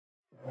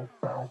Get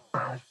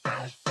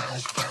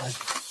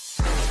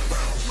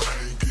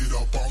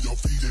up on your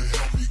feet and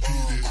help me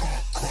get it.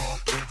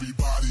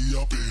 Everybody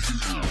up in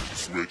here.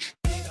 Switch.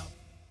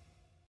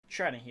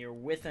 Shredder here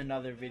with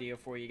another video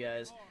for you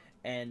guys,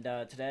 and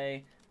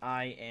today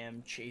I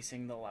am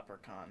chasing the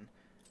Leprechaun.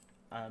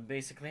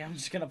 Basically, I'm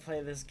just gonna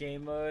play this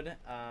game mode.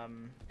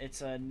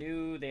 It's a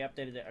new, they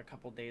updated it a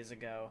couple days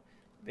ago.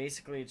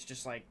 Basically, it's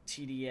just like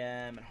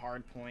TDM and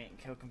Hardpoint and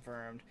Kill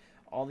Confirmed,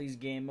 all these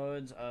game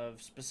modes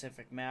of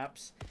specific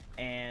maps.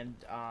 And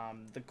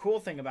the cool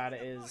thing about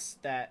it is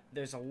that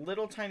there's a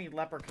little tiny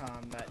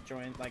leprechaun that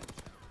joined, like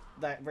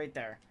that right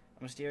there.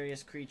 A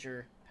mysterious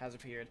creature has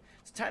appeared.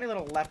 It's a tiny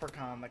little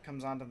leprechaun that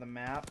comes onto the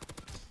map,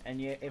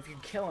 and if you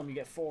kill him, you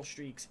get full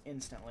streaks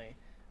instantly.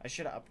 I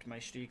should have upped my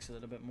streaks a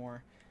little bit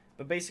more.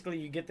 But basically,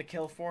 you get the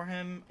kill for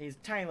him. He's a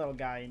tiny little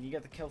guy, and you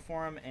get the kill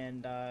for him,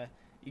 and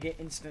you get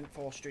instant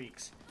full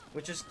streaks,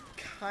 which is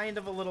kind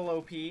of a little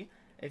OP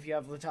if you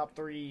have the top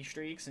 3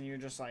 streaks, and you're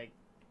just like,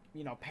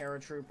 you know,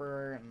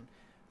 paratrooper and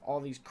all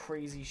these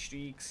crazy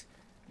streaks.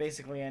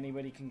 Basically,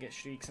 anybody can get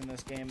streaks in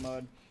this game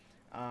mode,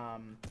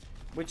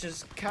 which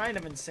is kind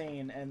of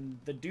insane. And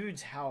the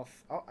dude's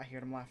health. Oh, I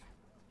heard him laugh.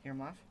 Hear him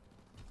laugh?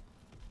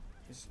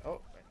 He's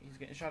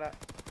getting shot at.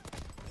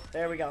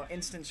 There we go.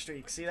 Instant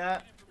streaks. See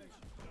that?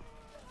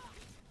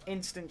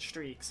 Instant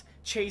streaks.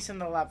 Chasing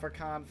the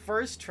leprechaun.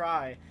 First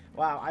try.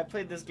 Wow, I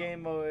played this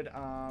game mode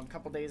a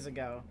couple days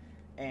ago,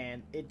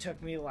 and it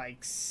took me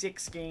like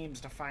 6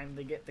 games to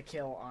finally get the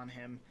kill on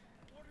him.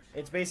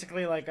 It's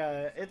basically like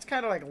it's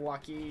kind of like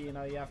lucky, you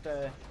know, you have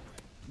to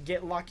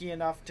get lucky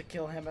enough to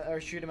kill him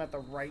or shoot him at the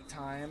right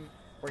time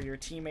where your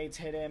teammates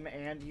hit him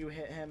and you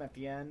hit him at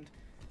the end.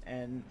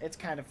 And it's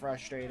kind of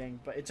frustrating,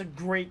 but it's a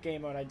great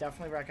game mode. I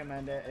definitely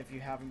recommend it if you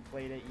haven't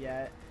played it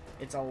yet.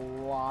 It's a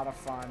lot of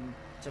fun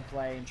to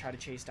play and try to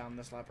chase down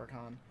this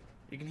leprechaun.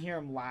 You can hear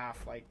him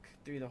laugh like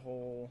through the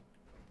whole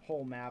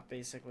map,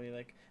 basically,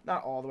 like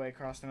not all the way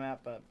across the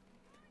map, but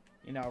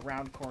you know,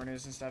 around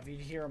corners and stuff.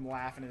 You'd hear him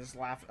laugh and just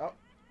laugh. Oh,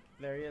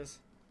 there he is.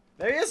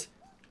 There he is.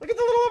 Look at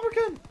the little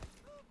leprechaun.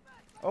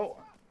 Oh,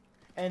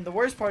 and the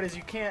worst part is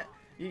you can't.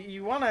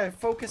 You want to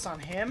focus on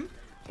him,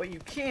 but you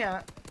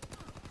can't.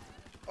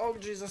 Oh,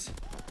 Jesus.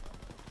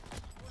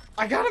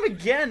 I got him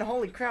again.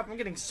 Holy crap, I'm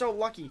getting so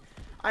lucky.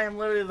 I am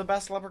literally the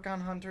best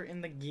leprechaun hunter in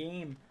the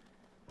game.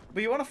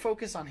 But you want to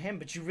focus on him,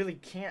 but you really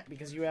can't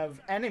because you have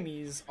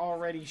enemies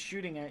already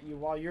shooting at you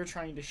while you're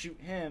trying to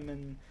shoot him,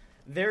 and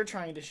they're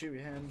trying to shoot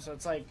him. So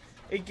it's like,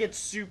 it gets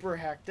super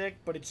hectic,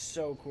 but it's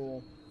so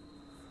cool.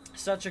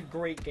 Such a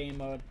great game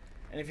mode.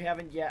 And if you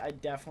haven't yet, I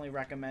definitely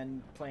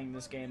recommend playing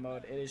this game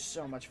mode. It is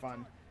so much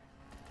fun.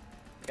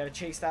 Gotta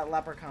chase that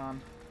leprechaun.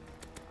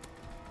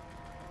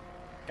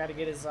 Gotta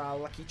get his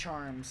lucky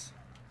charms.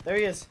 There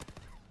he is.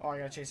 Oh, I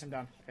gotta chase him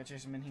down. I gotta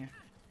chase him in here.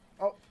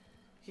 Oh,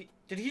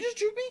 did he just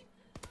juke me?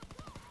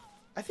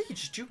 I think he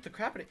just juked the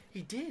crap out of me.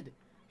 He did.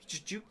 He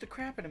just juked the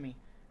crap out of me.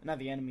 And now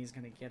the enemy's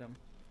gonna get him.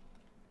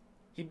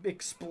 He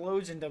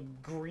explodes into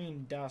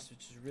green dust,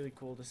 which is really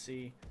cool to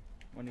see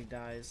when he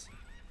dies.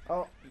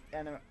 Oh,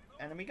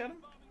 enemy got him?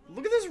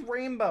 Look at this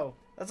rainbow.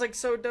 That's like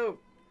so dope.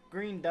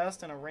 Green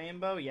dust and a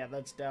rainbow. Yeah,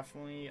 that's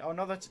definitely... Oh,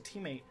 no, that's a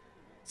teammate.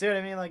 See what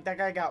I mean? Like, that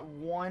guy got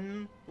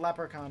 1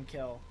 leprechaun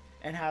kill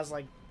and has,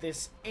 like,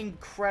 this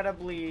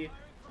incredibly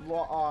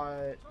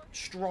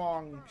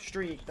strong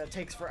streak that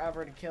takes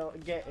forever to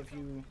get if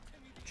you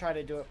try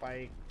to do it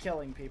by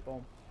killing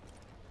people.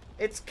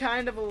 It's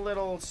kind of a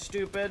little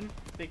stupid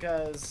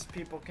because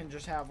people can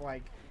just have,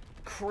 like,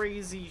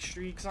 crazy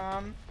streaks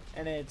on,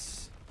 and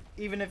it's...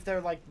 Even if they're,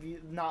 like,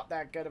 not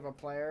that good of a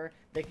player,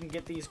 they can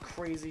get these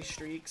crazy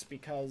streaks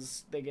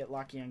because they get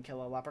lucky and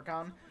kill a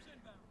leprechaun.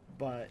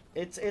 But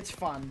it's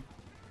fun.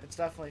 It's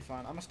definitely fun.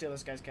 I'm gonna steal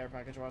this guy's care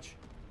package, watch.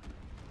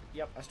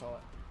 Yep, I stole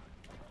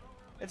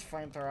it. It's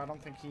flamethrower. I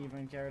don't think he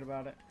even cared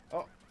about it.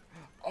 Oh,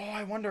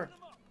 I wonder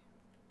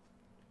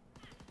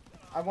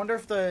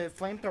if the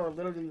flamethrower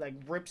literally, like,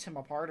 rips him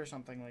apart or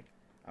something. Like,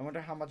 I wonder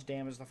how much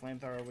damage the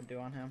flamethrower would do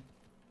on him.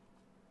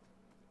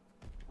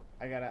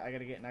 I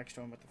gotta get next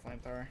to him with the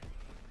flamethrower.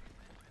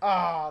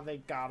 Oh, they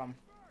got him.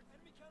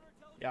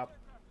 Yep.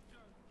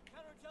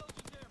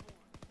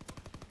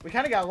 We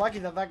kind of got lucky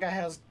that guy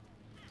has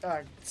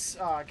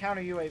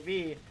counter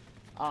UAV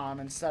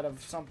instead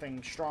of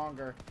something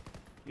stronger.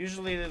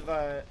 Usually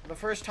the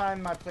first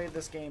time I played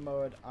this game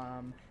mode,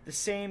 the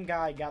same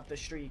guy got the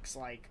streaks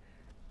like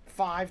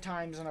 5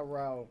 times in a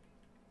row.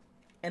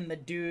 And the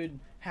dude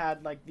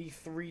had like the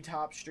 3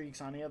 top streaks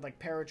on. He had like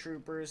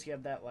paratroopers, he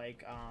had that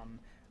like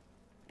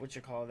what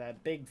you call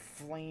that big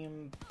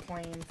flame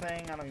plane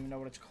thing, I don't even know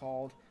what it's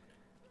called.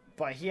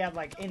 But he had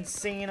like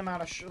insane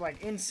amount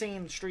of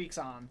insane streaks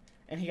on.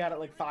 And he got it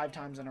like 5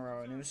 times in a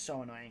row, and it was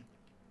so annoying.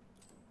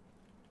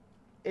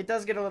 It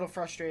does get a little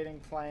frustrating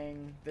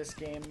playing this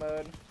game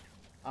mode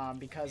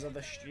because of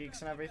the streaks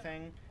and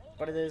everything.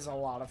 But it is a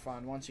lot of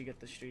fun once you get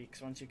the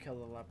streaks, once you kill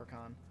the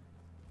leprechaun.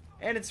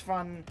 And it's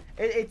fun.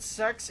 It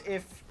sucks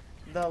if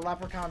the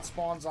leprechaun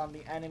spawns on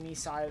the enemy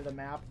side of the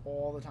map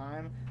all the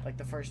time. Like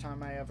the first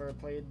time I ever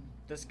played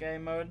this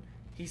game mode,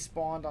 he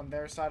spawned on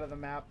their side of the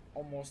map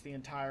almost the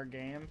entire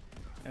game.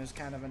 It was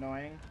kind of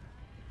annoying.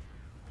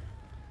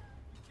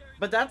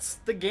 But that's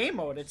the game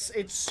mode.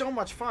 It's so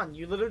much fun.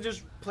 You literally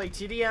just play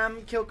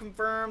TDM, kill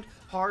confirmed,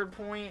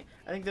 hardpoint.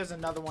 I think there's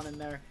another one in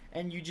there.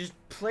 And you just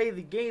play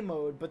the game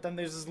mode, but then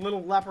there's this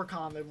little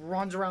leprechaun that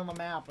runs around the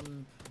map,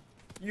 and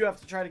you have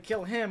to try to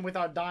kill him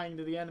without dying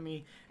to the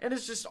enemy. And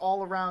it's just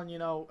all around, you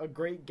know, a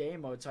great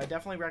game mode. So I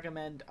definitely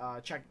recommend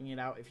checking it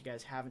out if you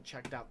guys haven't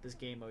checked out this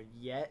game mode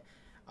yet.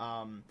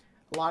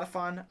 A lot of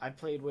fun. I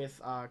played with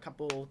a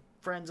couple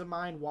friends of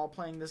mine while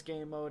playing this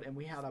game mode, and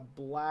we had a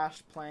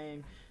blast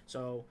playing.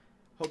 So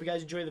hope you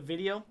guys enjoy the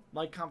video.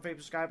 Like, comment, favorite,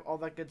 subscribe, all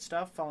that good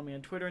stuff. Follow me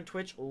on Twitter and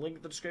Twitch. Link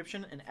in the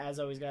description. And as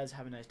always, guys,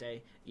 have a nice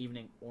day,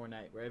 evening, or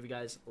night, wherever you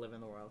guys live in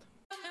the world.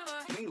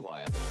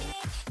 Meanwhile.